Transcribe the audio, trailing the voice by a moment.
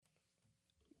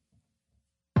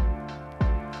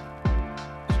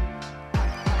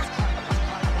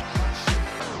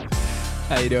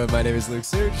How you doing? My name is Luke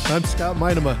Search. I'm Scott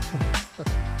Minema.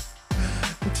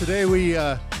 Today we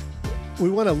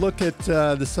want to look at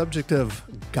the subject of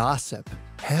gossip.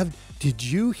 Did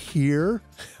you hear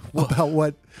about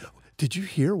what? Did you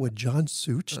hear what John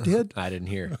Such did? I didn't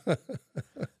hear.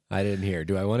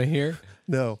 Do I want to hear?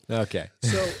 No. Okay.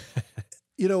 So,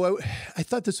 I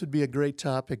thought this would be a great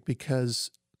topic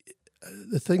because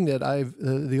the thing that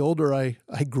the older I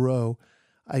grow,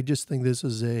 I just think this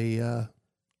is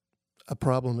a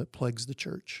problem that plagues the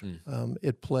church.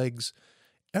 It plagues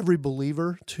every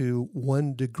believer to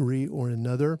one degree or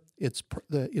another. It's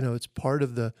part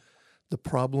of the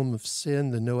problem of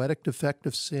sin, the noetic effect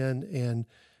of sin, and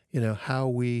how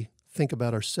we think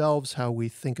about ourselves, how we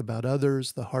think about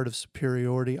others, the heart of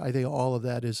superiority. I think all of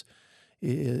that is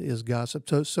gossip.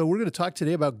 So we're going to talk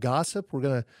today about gossip.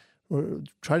 We're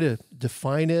try to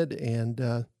define it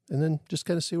and then just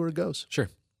kind of see where it goes. Sure.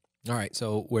 All right.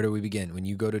 So where do we begin? When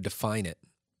you go to define it,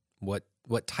 what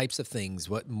types of things,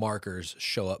 what markers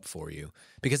show up for you?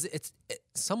 Because it's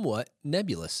somewhat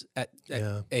nebulous or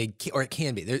it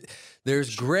can be.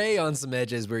 There's gray on some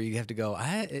edges where you have to go,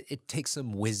 it takes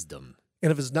some wisdom.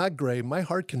 And if it's not gray, my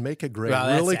heart can make it gray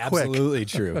really quick. That's absolutely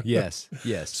true. Yes.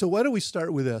 So why don't we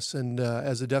start with this and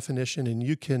as a definition, and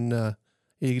you can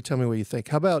tell me what you think.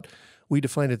 How about we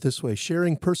define it this way: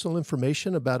 sharing personal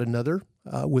information about another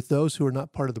with those who are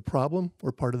not part of the problem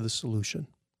or part of the solution.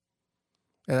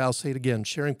 And I'll say it again: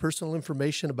 sharing personal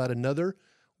information about another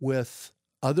with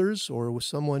others or with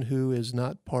someone who is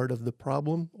not part of the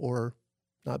problem or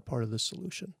not part of the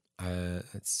solution.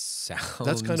 That's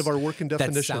kind of our working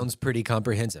definition. That sounds pretty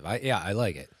comprehensive. I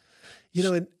like it.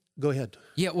 Go ahead.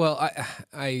 Yeah, well,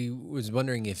 I was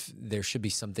wondering if there should be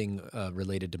something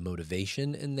related to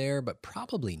motivation in there, but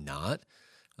probably not.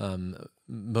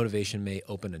 Motivation may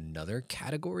open another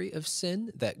category of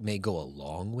sin that may go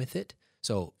along with it.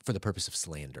 So for the purpose of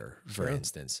slander, for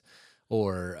instance,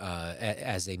 or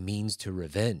as a means to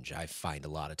revenge, I find a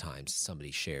lot of times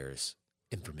somebody shares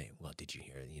information. Well, did you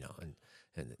hear,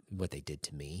 and what they did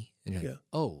to me? And you're like,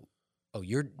 oh,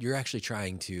 you're actually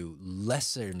trying to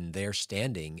lessen their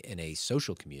standing in a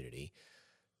social community.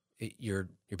 You're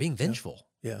being vengeful.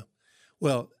 Yeah.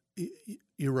 Well,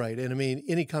 you're right. And I mean,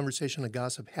 any conversation on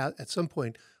gossip, at some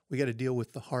point, we got to deal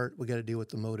with the heart. We got to deal with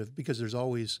the motive, because there's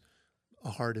always a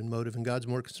heart and motive, and God's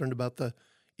more concerned about the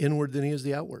inward than He is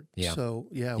the outward. Yeah. So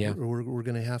we're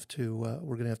going to have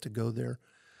to go there.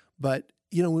 But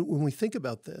when we think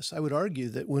about this, I would argue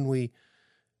that when we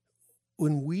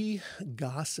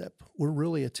gossip, we're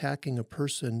really attacking a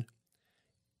person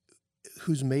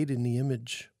who's made in the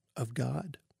image of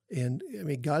God. And I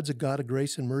mean, God's a God of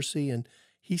grace and mercy, and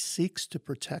He seeks to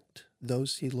protect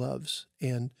those He loves.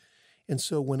 And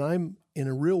so when I'm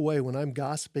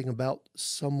gossiping about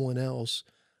someone else,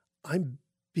 I'm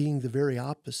being the very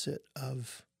opposite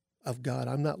of God.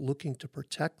 I'm not looking to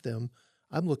protect them.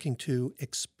 I'm looking to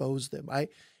expose them. I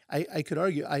could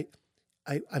argue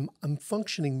I'm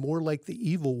functioning more like the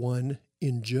evil one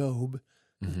in Job,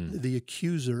 the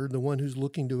accuser, the one who's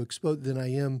looking to expose, than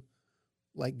I am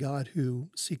like God, who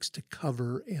seeks to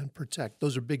cover and protect.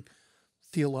 Those are big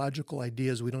theological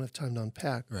ideas we don't have time to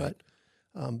unpack. Right.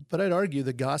 But I'd argue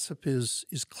that gossip is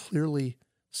clearly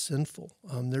sinful.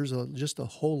 There's just a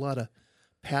whole lot of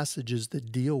passages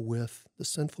that deal with the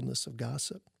sinfulness of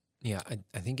gossip. Yeah,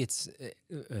 I think it's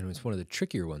one of the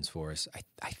trickier ones for us.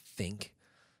 I think.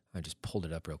 I just pulled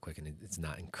it up real quick, and it's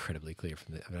not incredibly clear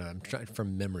I'm trying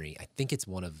from memory. I think it's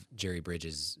one of Jerry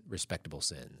Bridges' respectable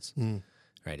sins,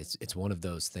 right? It's one of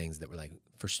those things that we're like,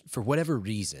 for whatever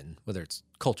reason, whether it's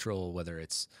cultural, whether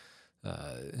it's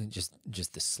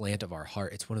just the slant of our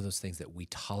heart, it's one of those things that we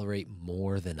tolerate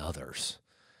more than others,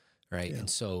 right? Yeah. And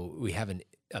so we have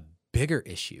a bigger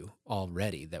issue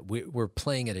already that we're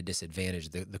playing at a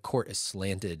disadvantage. The court is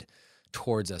slanted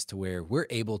towards us to where we're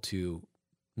able to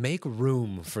make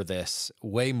room for this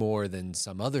way more than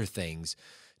some other things,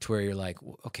 to where you're like,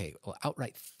 okay, well,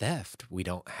 outright theft, we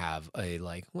don't have a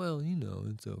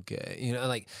it's okay,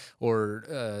 or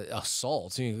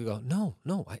assault. So you go,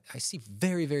 no, I see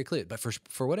very, very clear. But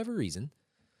for whatever reason,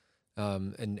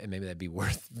 and maybe that'd be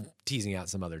worth teasing out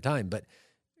some other time, but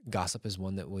gossip is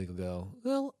one that we go,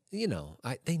 well, they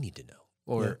need to know,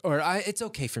 or it's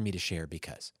okay for me to share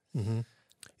because. Mm-hmm.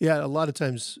 Yeah, a lot of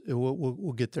times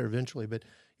we'll get there eventually, but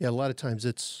yeah, a lot of times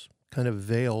it's kind of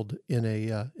veiled in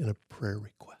a prayer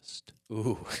request.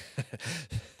 Ooh,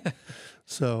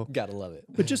 so gotta love it.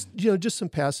 But just some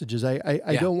passages.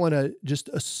 I don't want to just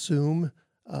assume.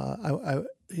 I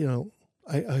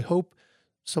hope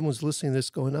someone's listening to this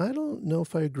going, I don't know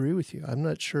if I agree with you. I'm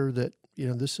not sure that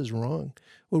this is wrong.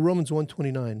 Well, Romans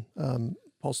 1:29.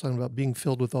 Paul's talking about being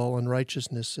filled with all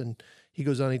unrighteousness, and he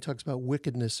goes on, he talks about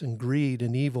wickedness and greed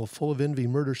and evil, full of envy,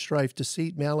 murder, strife,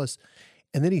 deceit, malice.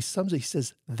 And then he sums it, he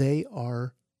says, they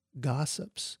are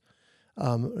gossips.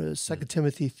 2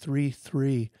 Timothy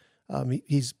 3:3,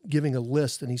 he's giving a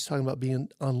list, and he's talking about being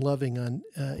unloving,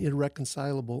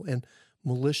 irreconcilable, and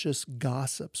malicious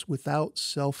gossips without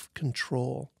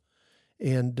self-control.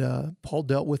 And Paul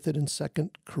dealt with it in 2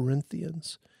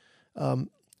 Corinthians.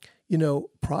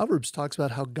 Proverbs talks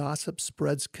about how gossip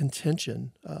spreads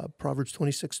contention. Proverbs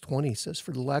 26:20 says,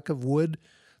 for the lack of wood,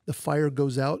 the fire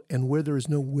goes out, and where there is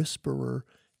no whisperer,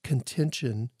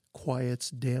 contention quiets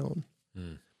down.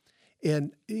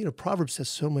 And, Proverbs has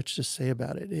so much to say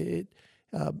about it.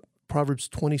 Proverbs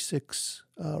 26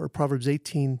 or Proverbs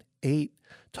 18:8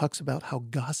 talks about how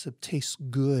gossip tastes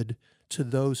good to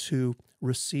those who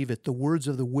receive it. The words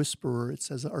of the whisperer, it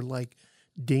says, are like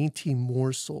dainty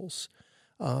morsels.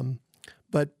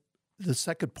 But the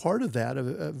second part of that,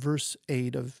 verse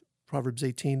 8 of Proverbs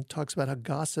 18, talks about how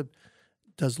gossip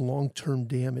does long-term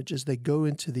damage as they go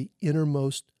into the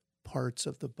innermost parts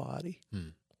of the body.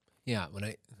 Yeah, when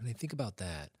I think about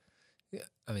that,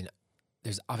 I mean,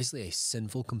 there's obviously a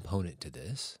sinful component to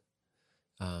this,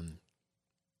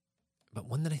 but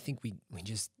one that I think we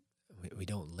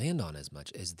don't land on as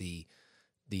much as the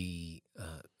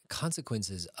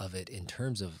consequences of it in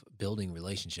terms of building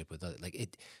relationship with others. Like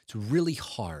it's really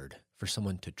hard for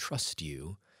someone to trust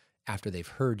you after they've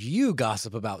heard you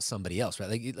gossip about somebody else, right?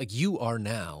 Like you are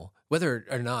now, whether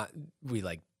or not we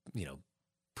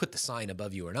put the sign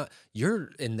above you or not,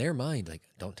 you're in their mind like,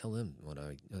 don't tell them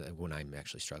when I'm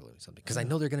actually struggling with something, because I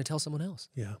know they're going to tell someone else.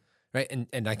 Yeah. Right.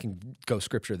 And I can go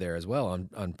scripture there as well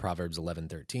on Proverbs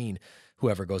 11:13.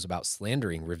 Whoever goes about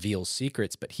slandering reveals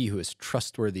secrets, but he who is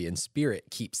trustworthy in spirit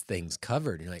keeps things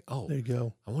covered. And you're like, oh, there you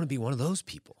go. I want to be one of those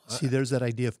people. See, there's that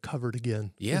idea of covered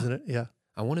again, isn't it? Yeah.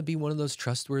 I want to be one of those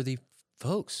trustworthy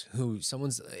folks who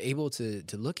someone's able to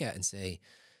look at and say,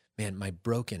 man, my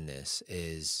brokenness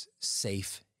is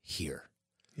safe here.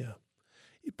 Yeah.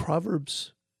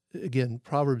 Proverbs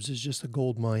is just a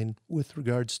gold mine with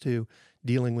regards to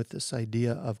dealing with this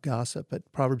idea of gossip.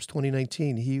 But Proverbs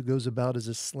 20:19, he who goes about as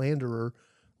a slanderer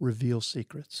reveals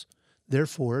secrets.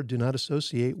 Therefore, do not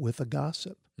associate with a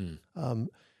gossip.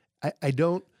 I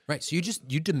don't. Right. So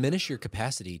you diminish your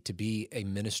capacity to be a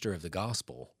minister of the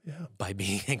gospel by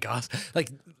being a gossip.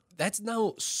 Like, that's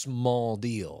no small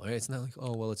deal. Right? It's not like,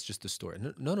 oh, well, it's just a story.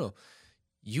 No.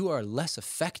 You are less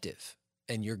effective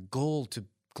in your goal to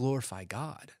glorify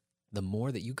God the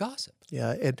more that you gossip.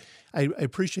 Yeah, and I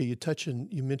appreciate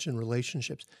you mentioned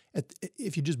relationships.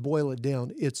 If you just boil it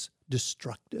down, it's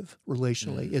destructive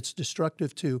relationally. It's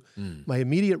destructive to my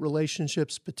immediate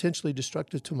relationships, potentially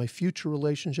destructive to my future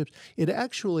relationships. It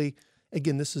actually,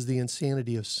 again, this is the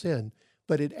insanity of sin,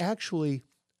 but it actually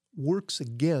works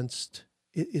against,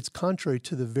 it's contrary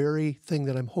to the very thing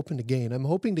that I'm hoping to gain. I'm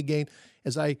hoping to gain,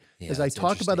 as I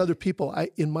talk about other people,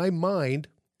 in my mind,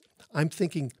 I'm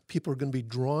thinking people are going to be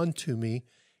drawn to me.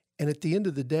 And at the end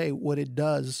of the day, what it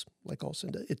does, like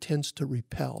Olson does, it tends to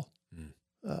repel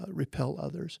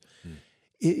others.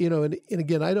 And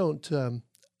again,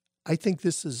 I think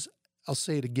this is, I'll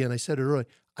say it again, I said it earlier,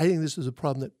 I think this is a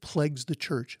problem that plagues the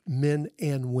church, men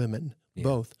and women,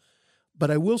 both.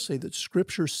 But I will say that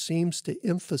Scripture seems to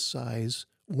emphasize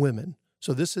women.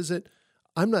 So this isn't,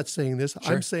 I'm not saying this,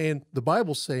 sure. I'm saying the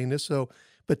Bible's saying this,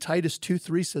 but Titus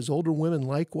 2:3 says, older women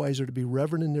likewise are to be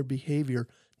reverent in their behavior,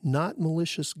 not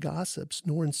malicious gossips,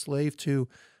 nor enslaved to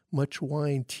much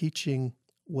wine, teaching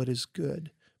what is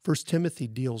good. 1 Timothy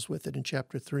deals with it in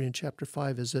chapter 3 and chapter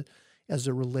 5 as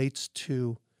it relates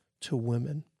to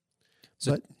women.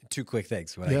 So two quick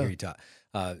things when I hear you talk.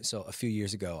 So a few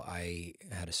years ago, I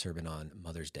had a sermon on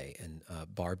Mother's Day, and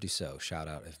Barb Dussault, shout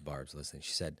out if Barb's listening,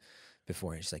 she said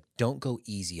beforehand, she's like, don't go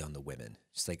easy on the women.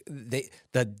 She's like,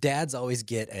 the dads always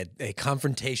get a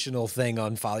confrontational thing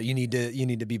on father. You need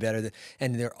to be better,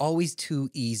 and they're always too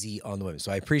easy on the women.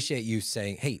 So I appreciate you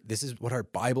saying, hey, this is what our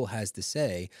Bible has to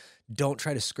say. Don't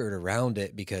try to skirt around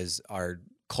it because our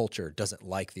culture doesn't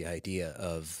like the idea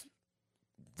of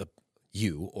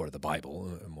you or the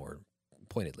Bible, more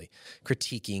pointedly,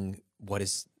 critiquing what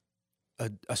is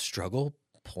a struggle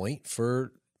point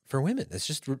for women. It's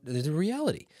just the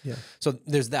reality. Yeah. So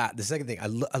there's that. The second thing, I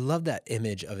love that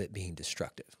image of it being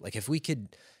destructive. Like if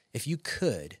you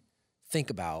could think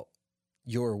about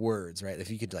your words, right?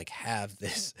 If you could like have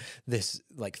this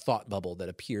like thought bubble that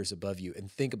appears above you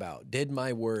and think about, did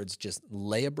my words just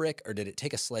lay a brick or did it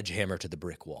take a sledgehammer to the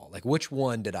brick wall? Like which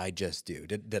one did I just do?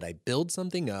 Did I build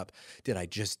something up? Did I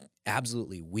just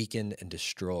absolutely weaken and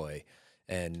destroy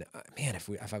And man, if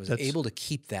I was That's- able to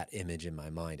keep that image in my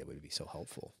mind, it would be so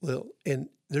helpful. Well, and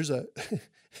there's a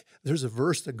there's a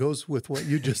verse that goes with what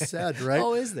you just said, right?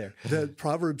 Oh, is there? The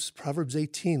Proverbs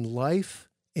 18, life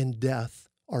and death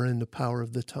are in the power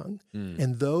of the tongue,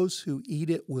 and those who eat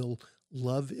it will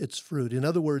love its fruit. In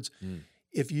other words,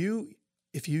 if you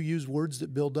use words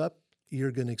that build up,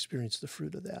 you're going to experience the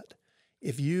fruit of that.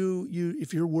 If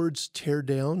your words tear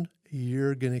down,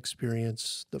 you're going to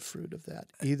experience the fruit of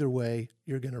that. Either way,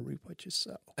 you're going to reap what you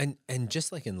sow. And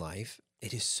just like in life,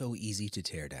 it is so easy to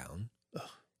tear down.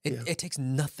 Yeah. It takes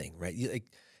nothing, right?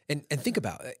 And think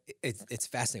about it. It's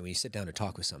fascinating when you sit down to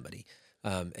talk with somebody,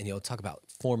 and you'll talk about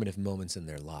formative moments in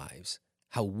their lives.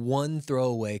 How one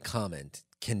throwaway comment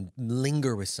can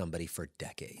linger with somebody for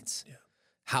decades. Yeah.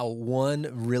 How one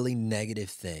really negative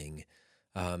thing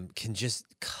can just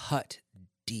cut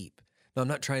deep. Now, I'm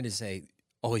not trying to say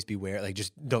always beware, like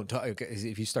just don't talk.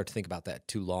 If you start to think about that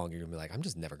too long, you're gonna be like, I'm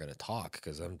just never gonna talk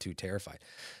because I'm too terrified.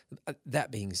 That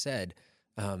being said,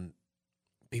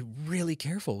 be really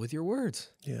careful with your words.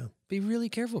 Yeah. Be really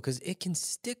careful because it can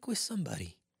stick with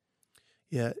somebody.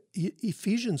 Yeah.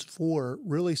 Ephesians 4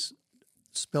 really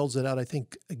spells it out, I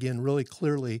think, again, really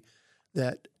clearly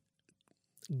that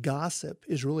gossip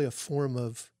is really a form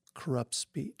of corrupt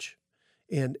speech.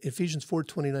 And Ephesians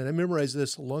 4:29, I memorized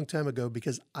this a long time ago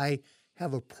because I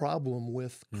have a problem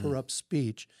with corrupt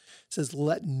speech. It says,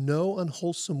 let no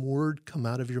unwholesome word come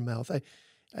out of your mouth.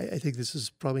 I think this is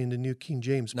probably in the New King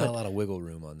James. Not a lot of wiggle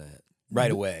room on that. Right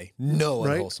away. No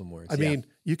right? unwholesome words. I mean,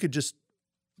 you could just,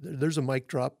 there's a mic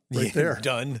drop right there.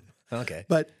 Done. Okay.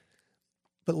 But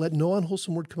let no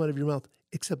unwholesome word come out of your mouth,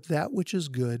 except that which is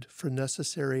good for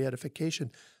necessary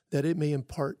edification, that it may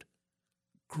impart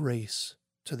grace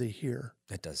to the hearer.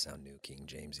 That does sound New King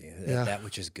Jamesy. Yeah. That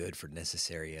which is good for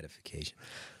necessary edification.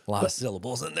 A lot of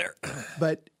syllables in there.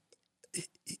 But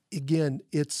again,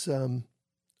 it's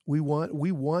we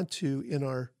want to in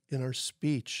our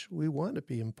speech, we want to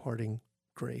be imparting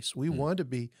grace. We want to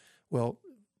be, well,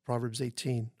 Proverbs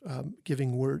 18,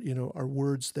 giving our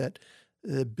words that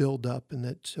build up and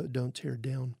that don't tear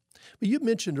down. But you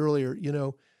mentioned earlier,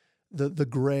 the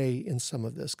gray in some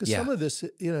of this, because some of this,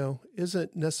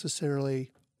 isn't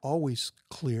necessarily always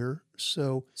clear.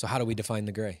 So how do we define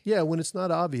the gray? Yeah, when it's not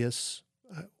obvious,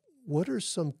 what are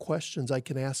some questions I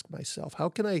can ask myself? How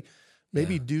can I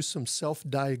maybe do some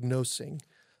self-diagnosing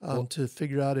to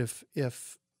figure out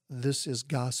if this is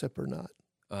gossip or not?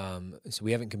 So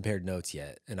we haven't compared notes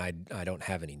yet, and I don't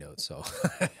have any notes, so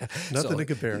nothing to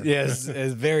compare. Yes,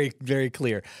 it's very, very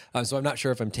clear. So I'm not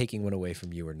sure if I'm taking one away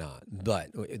from you or not.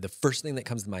 But the first thing that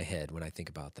comes to my head when I think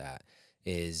about that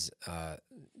is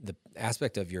the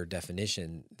aspect of your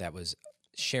definition that was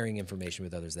sharing information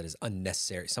with others that is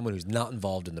unnecessary, someone who's not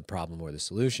involved in the problem or the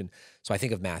solution. So I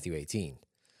think of Matthew 18.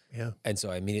 Yeah. And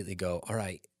so I immediately go, all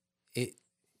right,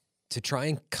 to try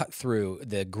and cut through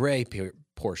the gray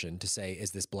portion to say,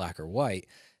 is this black or white?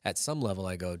 At some level,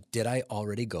 I go, did I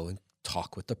already go and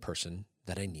talk with the person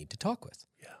that I need to talk with?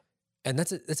 Yeah. And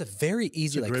that's a very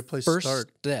easy, great place first to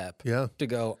start. step Yeah. to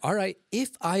go, all right,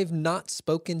 if I've not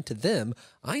spoken to them,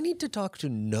 I need to talk to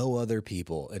no other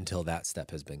people until that step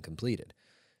has been completed.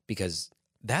 Because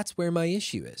that's where my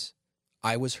issue is.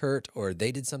 I was hurt or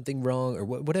they did something wrong or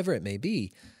whatever it may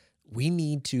be. We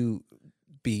need to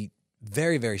be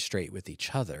very, very straight with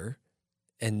each other.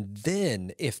 And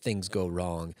then if things go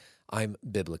wrong, I'm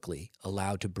biblically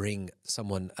allowed to bring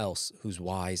someone else who's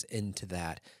wise into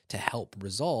that to help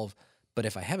resolve. But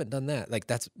if I haven't done that,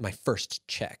 that's my first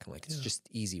check. It's just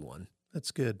easy one.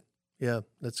 That's good. Yeah,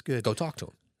 that's good. Go talk to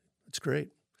them. That's great.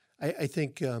 I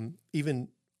think even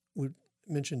we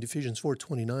mentioned Ephesians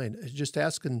 4:29, just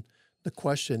asking the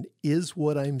question, is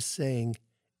what I'm saying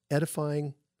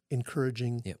edifying,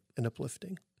 encouraging, and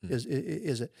uplifting?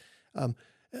 Is it?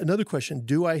 Another question,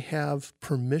 do I have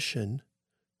permission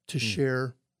to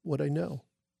share what I know?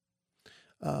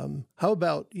 How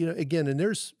about, again, and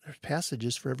there's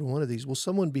passages for every one of these. Will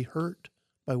someone be hurt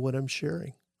by what I'm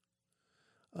sharing?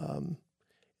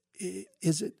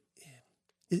 Is it,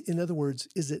 in other words,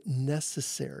 is it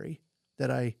necessary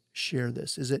that I share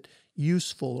this? Is it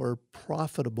useful or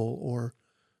profitable or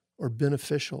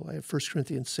beneficial? I have 1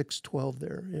 Corinthians 6:12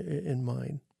 there in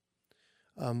mind.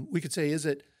 We could say,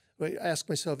 I ask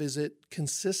myself, is it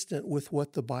consistent with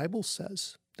what the Bible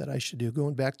says that I should do?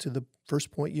 Going back to the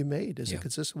first point you made, is it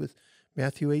consistent with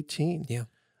Matthew 18? Yeah.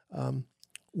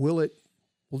 Will it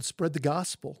spread the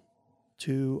gospel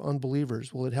to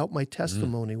unbelievers? Will it help my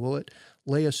testimony? Will it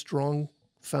lay a strong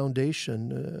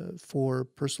foundation for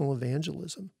personal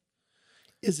evangelism?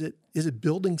 Is it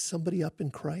building somebody up in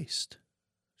Christ?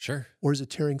 Sure. Or is it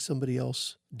tearing somebody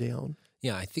else down?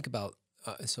 Yeah, I think about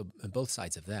so on both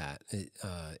sides of that,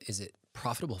 is it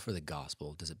profitable for the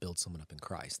gospel? Does it build someone up in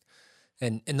Christ?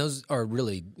 And those are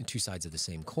really two sides of the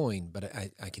same coin, but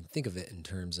I can think of it in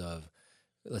terms of,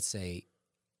 let's say,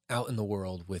 out in the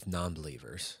world with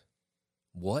non-believers,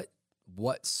 what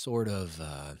sort of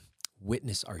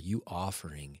witness are you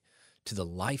offering to the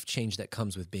life change that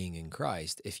comes with being in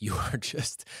Christ if you are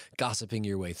just gossiping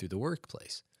your way through the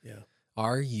workplace? Yeah.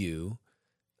 Are you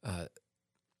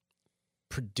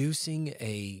producing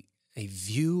a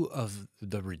view of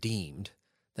the redeemed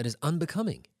that is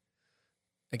unbecoming?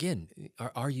 Again,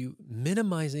 are you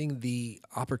minimizing the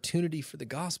opportunity for the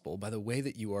gospel by the way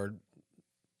that you are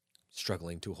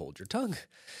struggling to hold your tongue?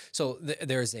 So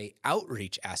there's a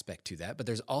outreach aspect to that, but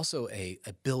there's also a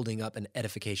building up and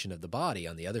edification of the body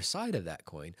on the other side of that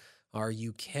coin. Are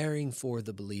you caring for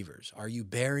the believers? Are you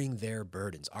bearing their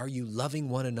burdens? Are you loving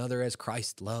one another as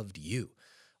Christ loved you?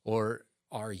 Or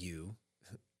are you,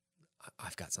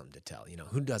 I've got something to tell,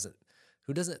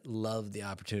 who doesn't love the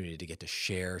opportunity to get to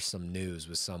share some news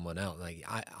with someone else? Like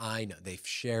I know they've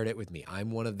shared it with me.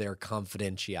 I'm one of their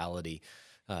confidentiality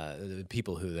the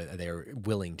people who they're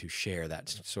willing to share that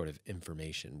sort of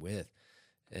information with.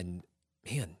 And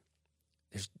man,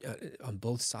 there's on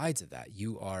both sides of that,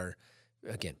 you are,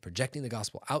 again, projecting the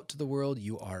gospel out to the world.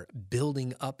 You are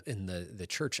building up in the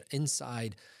church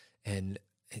inside, and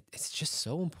it's just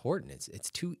so important.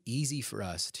 It's too easy for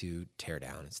us to tear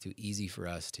down. It's too easy for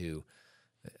us to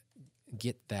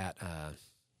get that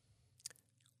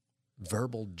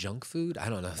verbal junk food. I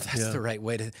don't know if that's the right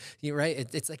way to, right?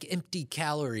 It's like empty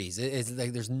calories. It's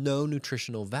like there's no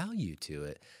nutritional value to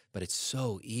it, but it's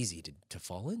so easy to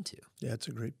fall into. Yeah, that's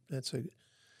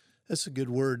a good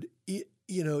word.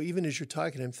 Even as you're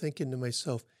talking, I'm thinking to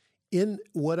myself, in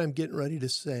what I'm getting ready to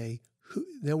say,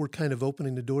 now we're kind of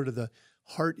opening the door to the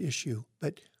heart issue,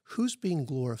 but who's being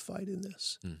glorified in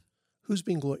this? Who's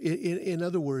being glorified? In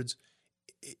other words,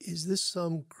 is this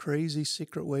some crazy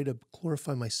secret way to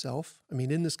glorify myself? I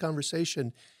mean, in this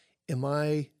conversation, am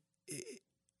I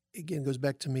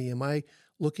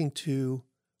looking to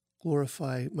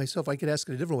glorify myself? I could ask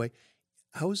it a different way.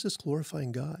 How is this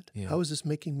glorifying God? Yeah. How is this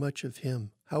making much of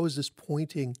Him? How is this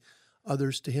pointing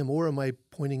others to Him? Or am I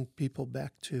pointing people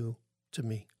back to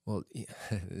me? Well,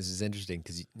 this is interesting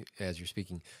because as you're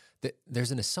speaking, there's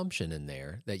an assumption in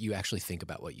there that you actually think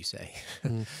about what you say.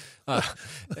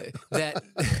 That,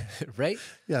 right?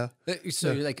 Yeah.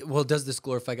 So you're like, well, does this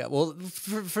glorify God? Well,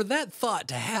 for that thought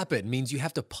to happen means you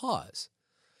have to pause.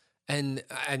 And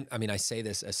I mean, I say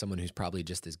this as someone who's probably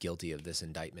just as guilty of this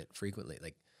indictment frequently.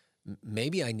 Like,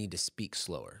 maybe I need to speak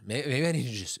slower. Maybe I need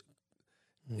to just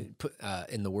put,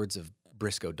 in the words of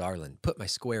Briscoe Darling, put my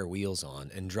square wheels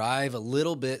on and drive a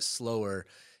little bit slower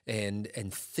and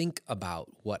think about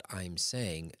what I'm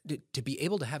saying. To be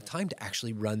able to have time to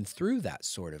actually run through that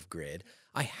sort of grid,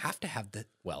 I have to have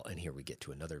and here we get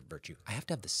to another virtue, I have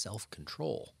to have the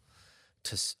self-control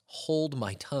to hold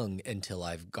my tongue until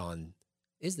I've gone,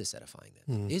 is this edifying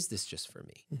then? Is this just for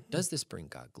me? Does this bring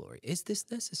God glory? Is this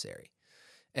necessary?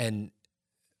 And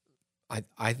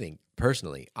I think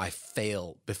personally, I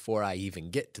fail before I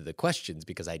even get to the questions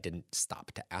because I didn't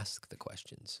stop to ask the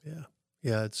questions.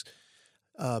 Yeah. It's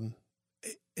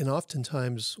and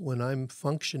oftentimes when I'm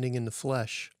functioning in the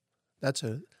flesh, that's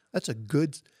a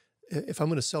good. If I'm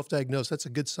going to self-diagnose, that's a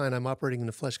good sign I'm operating in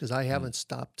the flesh because I haven't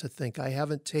stopped to think. I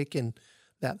haven't taken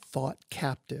that thought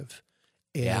captive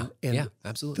and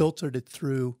absolutely filtered it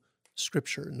through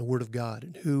Scripture and the Word of God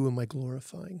and who am I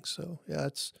glorifying. So yeah,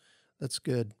 that's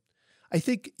good. I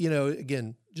think,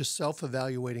 again, just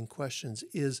self-evaluating questions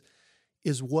is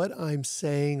what I'm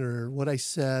saying or what I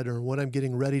said or what I'm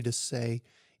getting ready to say,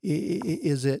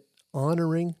 is it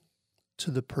honoring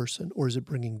to the person or is it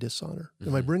bringing dishonor?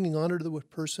 Am I bringing honor to the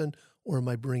person or am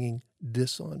I bringing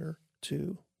dishonor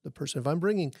to the person? If I'm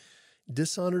bringing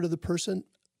dishonor to the person,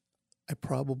 I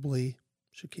probably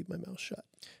should keep my mouth shut.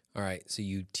 All right, so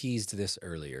you teased this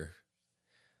earlier.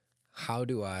 How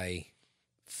do I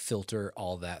filter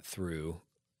all that through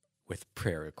with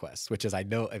prayer requests, which is, I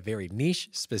know, a very niche,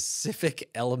 specific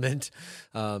element,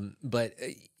 but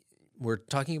we're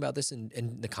talking about this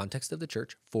in the context of the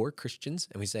church for Christians,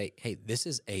 and we say, hey, this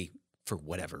is for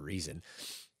whatever reason,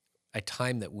 a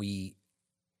time that we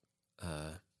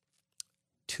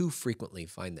too frequently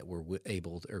find that we're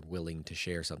able or willing to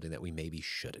share something that we maybe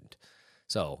shouldn't.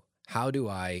 So how do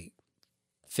I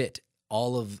fit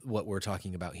all of what we're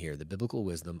talking about here, the biblical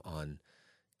wisdom on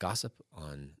gossip,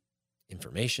 on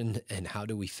information, and how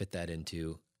do we fit that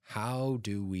into how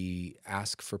do we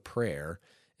ask for prayer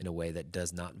in a way that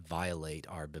does not violate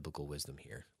our biblical wisdom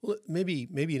here? Well, maybe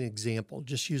an example,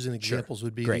 just using examples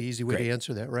would be the easy way to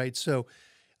answer that, right? So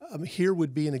Here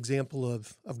would be an example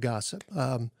of gossip.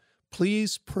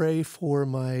 Please pray for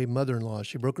my mother-in-law.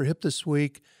 She broke her hip this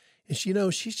week, and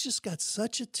she's just got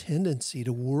such a tendency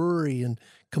to worry and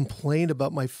complain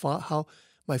about how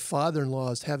my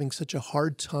father-in-law is having such a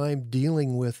hard time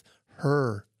dealing with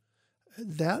her.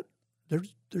 That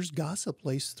there's gossip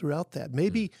laced throughout that.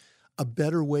 Maybe a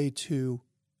better way to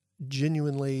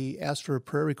genuinely ask for a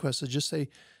prayer request is just say,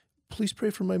 please pray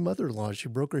for my mother-in-law. She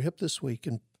broke her hip this week,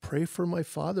 and pray for my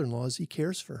father-in-law as he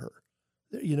cares for her.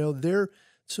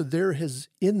 There has,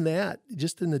 in that,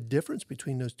 just in the difference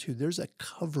between those two, there's a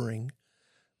covering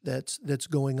that's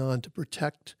going on to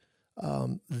protect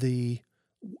some of the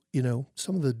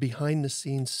behind the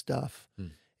scenes stuff.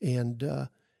 And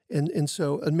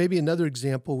maybe another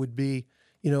example would be,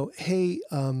 hey,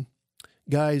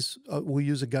 guys, we'll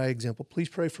use a guy example. Please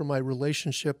pray for my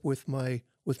relationship with my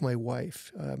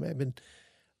wife. I've been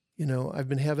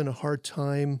having a hard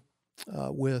time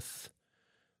with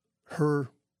her,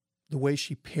 the way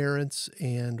she parents,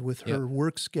 and with her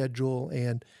work schedule,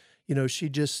 and she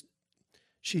just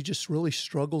really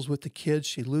struggles with the kids.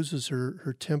 She loses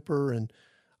her temper, and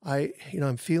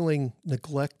I'm feeling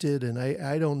neglected, and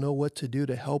I don't know what to do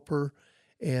to help her.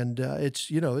 And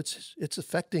it's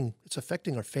affecting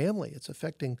our family. It's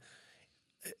affecting,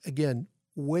 again,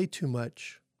 way too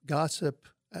much gossip.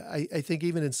 I think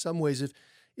even in some ways,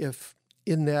 if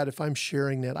I'm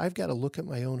sharing that, I've got to look at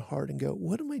my own heart and go,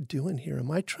 what am I doing here? Am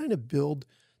I trying to build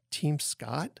Team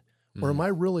Scott, or am I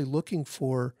really looking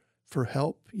for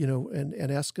help?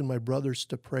 And asking my brothers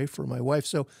to pray for my wife.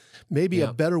 So maybe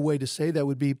a better way to say that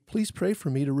would be, please pray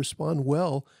for me to respond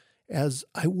well as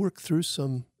I work through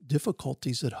some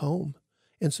difficulties at home.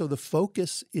 And so the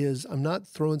focus is, I'm not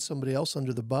throwing somebody else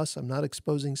under the bus. I'm not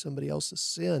exposing somebody else's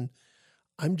sin.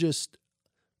 I'm just,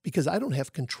 because I don't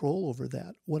have control over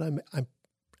that. What I'm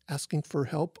asking for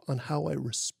help on how I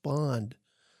respond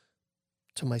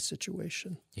to my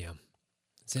situation. Yeah,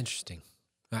 it's interesting.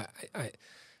 I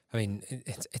mean,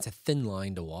 it's a thin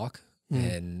line to walk,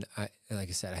 and like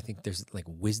I said, I think there's like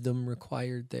wisdom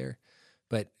required there.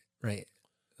 But right,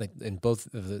 like in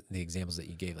both of the examples that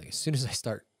you gave, like as soon as I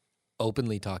start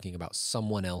openly talking about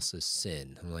someone else's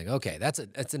sin, I'm like, okay, that's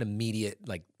an immediate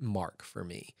like mark for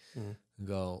me.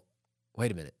 Go,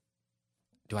 wait a minute,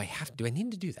 do I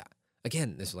need to do that?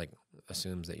 Again, this like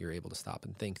assumes that you're able to stop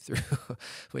and think through,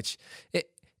 which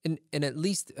and at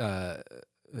least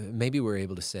maybe we're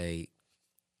able to say,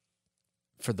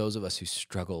 for those of us who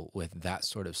struggle with that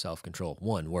sort of self-control,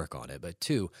 one, work on it, but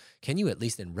two, can you at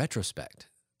least in retrospect,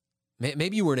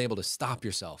 maybe you weren't able to stop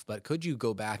yourself, but could you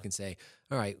go back and say,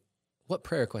 all right, what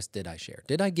prayer request did I share?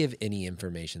 Did I give any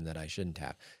information that I shouldn't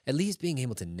have? At least being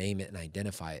able to name it and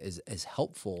identify it is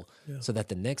helpful, so that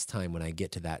the next time when I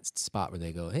get to that spot where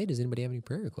they go, hey, does anybody have any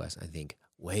prayer requests? I think,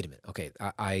 wait a minute. Okay,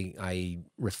 I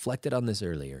reflected on this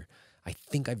earlier. I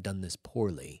think I've done this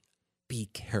poorly. Be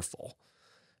careful,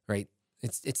 right?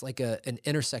 It's like an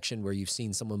intersection where you've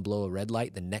seen someone blow a red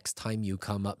light. The next time you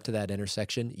come up to that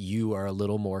intersection, you are a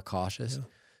little more cautious.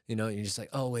 You're just like,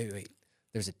 oh, wait.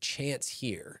 There's a chance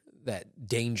here that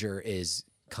danger is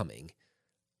coming.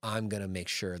 I'm going to make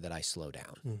sure that I slow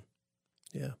down.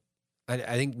 Yeah. I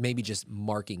think maybe just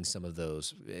marking some of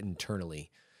those internally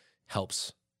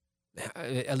helps,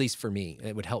 at least for me.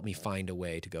 It would help me find a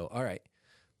way to go, all right,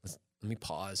 let me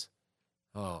pause.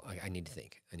 Oh, I need to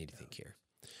think. I need to think here.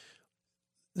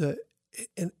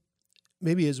 And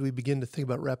maybe as we begin to think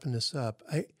about wrapping this up,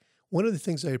 one of the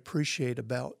things I appreciate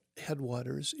about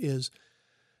Headwaters is,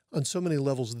 on so many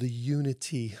levels, the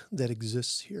unity that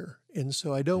exists here. And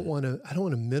so I don't want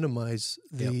to minimize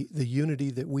the unity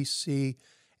that we see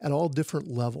at all different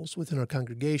levels within our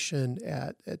congregation,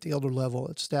 at the elder level,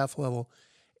 at staff level.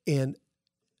 And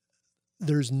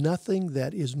there's nothing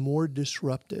that is more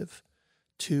disruptive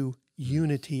to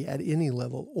unity at any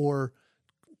level, or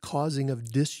causing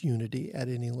of disunity at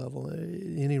any level,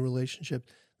 in any relationship,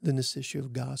 than this issue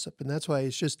of gossip. And that's why I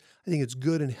think it's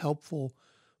good and helpful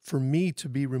for me to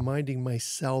be reminding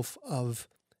myself of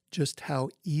just how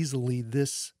easily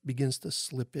this begins to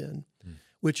slip in,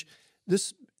 which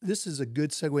this is a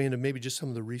good segue into maybe just some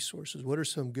of the resources. What are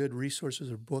some good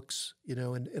resources or books,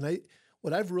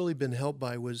 what I've really been helped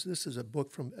by this is a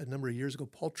book from a number of years ago.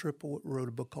 Paul Tripp wrote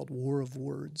a book called War of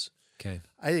Words. Okay.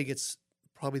 I think it's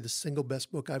probably the single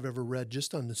best book I've ever read,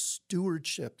 just on the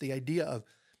stewardship, the idea of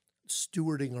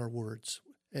stewarding our words.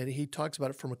 And he talks about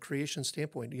it from a creation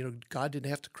standpoint. God didn't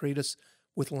have to create us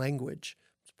with language.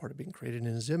 It's part of being created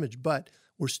in his image, but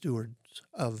we're stewards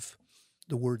of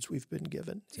the words we've been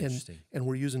given. And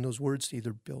we're using those words to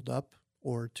either build up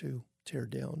or to tear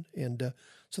down. And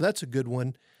so that's a good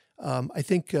one. I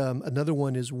think another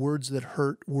one is Words That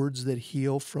Hurt, Words That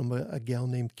Heal from a gal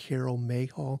named Carol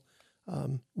Mayhall.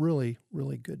 Really,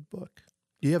 really good book.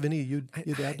 Do you have any you'd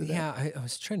add to that? Yeah, I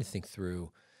was trying to think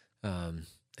through. I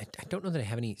don't know that I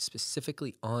have any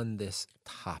specifically on this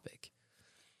topic.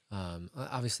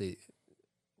 Obviously,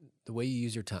 the way you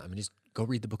use your time, just go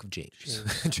read the book of James.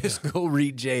 Just go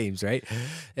read James, right?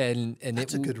 And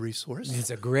that's a good resource. It's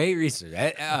a great resource.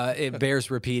 It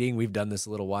bears repeating. We've done this a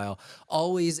little while.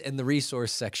 Always in the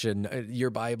resource section, your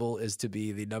Bible is to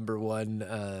be the number one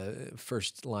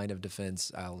first line of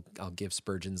defense. I'll give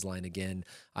Spurgeon's line again.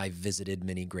 I've visited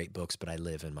many great books, but I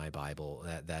live in my Bible.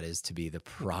 That is to be the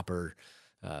proper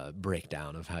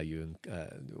breakdown of how you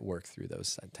work through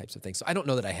those types of things. So I don't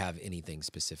know that I have anything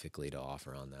specifically to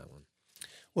offer on that one.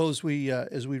 Well, as we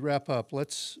wrap up,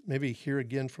 let's maybe hear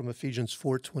again from Ephesians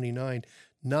 4:29,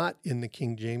 not in the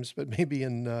King James, but maybe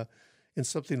in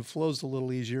something that flows a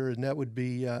little easier, and that would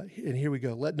be, and here we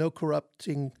go, let no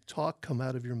corrupting talk come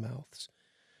out of your mouths,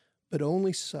 but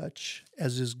only such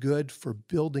as is good for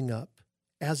building up,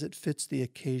 as it fits the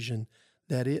occasion,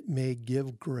 that it may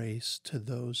give grace to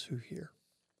those who hear.